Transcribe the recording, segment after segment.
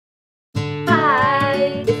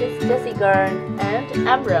Jessica, and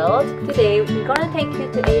Emerald. Today we're gonna take you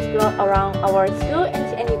to explore around our school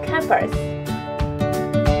and campus.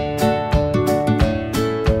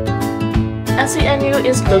 NCNU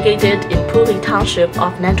is located in Puli Township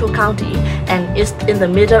of Nantou County and is in the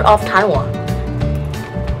middle of Taiwan.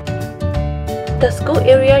 The school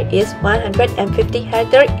area is 150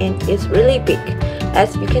 hectares and is really big.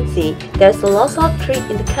 As you can see, there's a lot of trees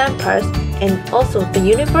in the campus, and also the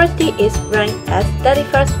university is ranked as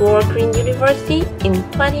 31st World Green University in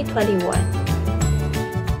 2021.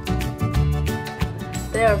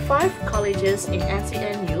 There are 5 colleges in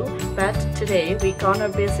NCNU, but today we're gonna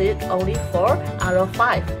visit only 4 out of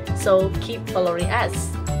 5, so keep following us.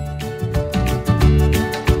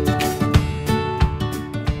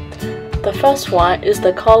 The first one is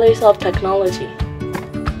the College of Technology.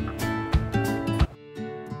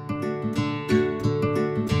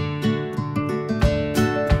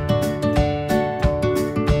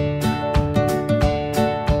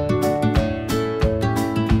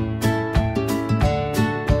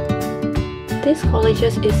 This college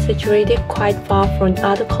is situated quite far from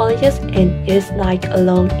other colleges and is like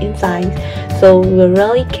alone inside, so we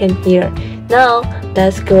really can hear. Now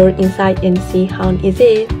let's go inside and see how is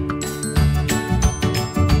it.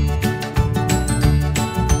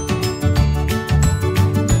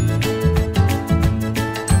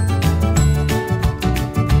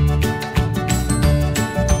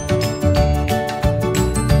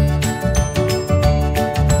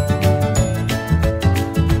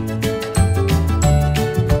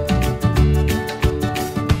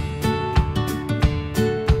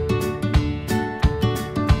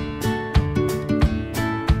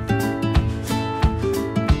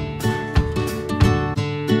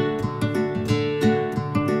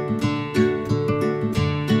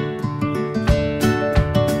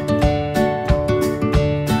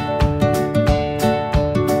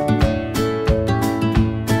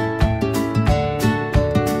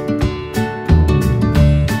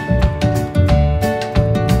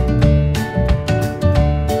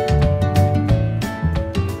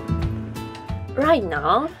 Right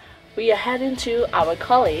now, we are heading to our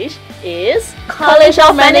college. Is College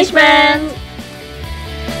of Management.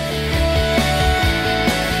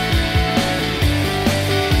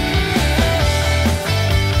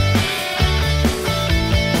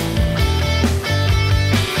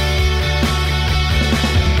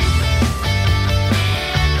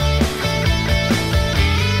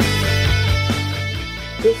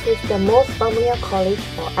 This is the most familiar college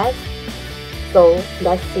for us. So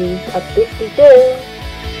let's see a bit detail.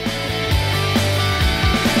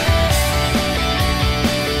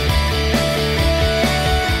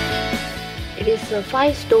 It is a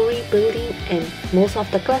 5-story building and most of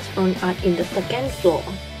the classrooms are in the 2nd floor.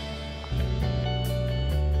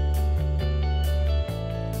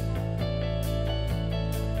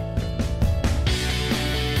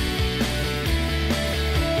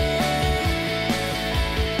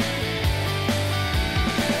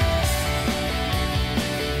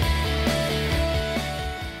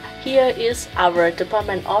 Here is our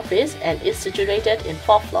department office and is situated in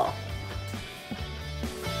 4th floor.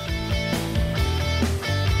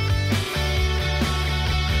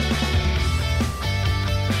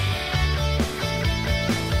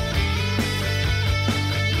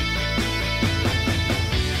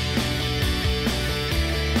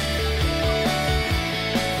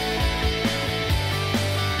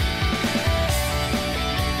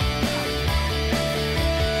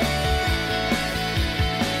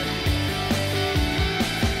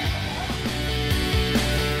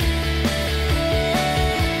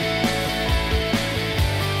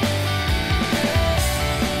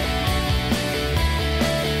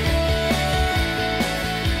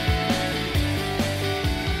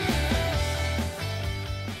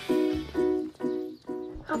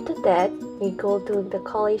 After that, we go to the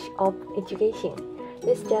College of Education.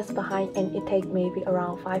 It's just behind and it takes maybe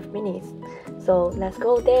around 5 minutes. So let's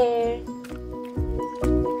go there.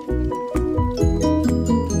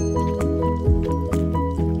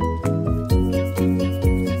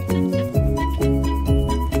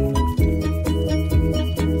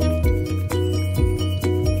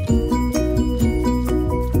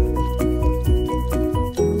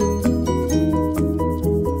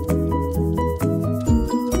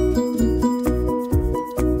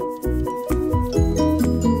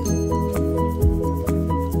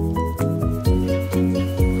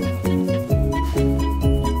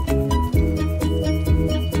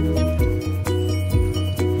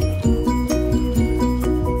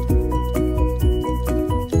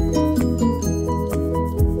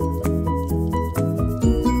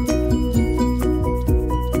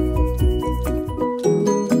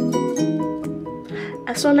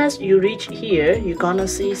 As soon as you reach here, you're gonna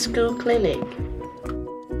see school clinic.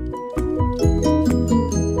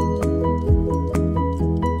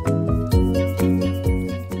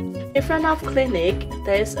 In front of clinic,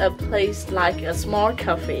 there's a place like a small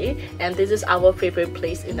cafe, and this is our favorite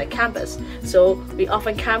place in the campus. So we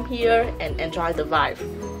often come here and enjoy the vibe.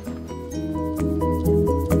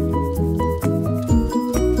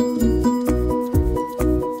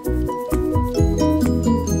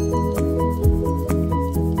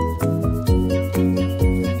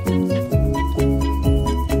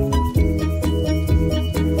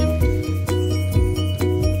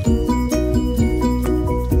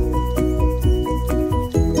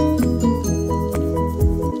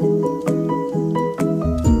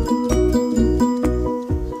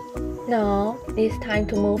 Now, it's time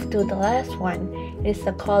to move to the last one. It is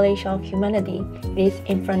the College of Humanity. It is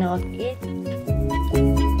in front of it.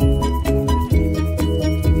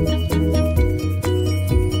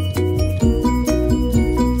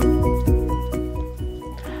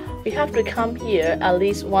 We have to come here at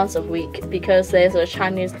least once a week because there's a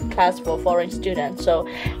Chinese class for foreign students. So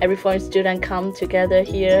every foreign student come together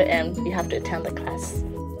here and we have to attend the class.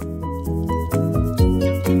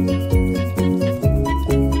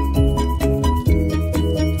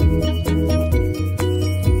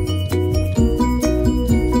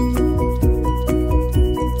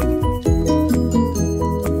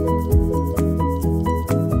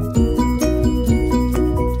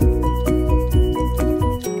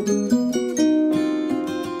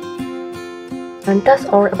 And that's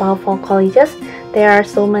all about 4 colleges. There are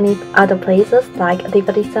so many other places like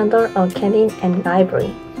activity center or canteen and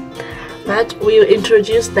library. But we'll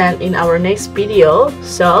introduce them in our next video.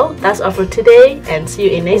 So that's all for today and see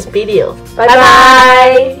you in next video. Bye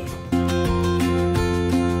bye!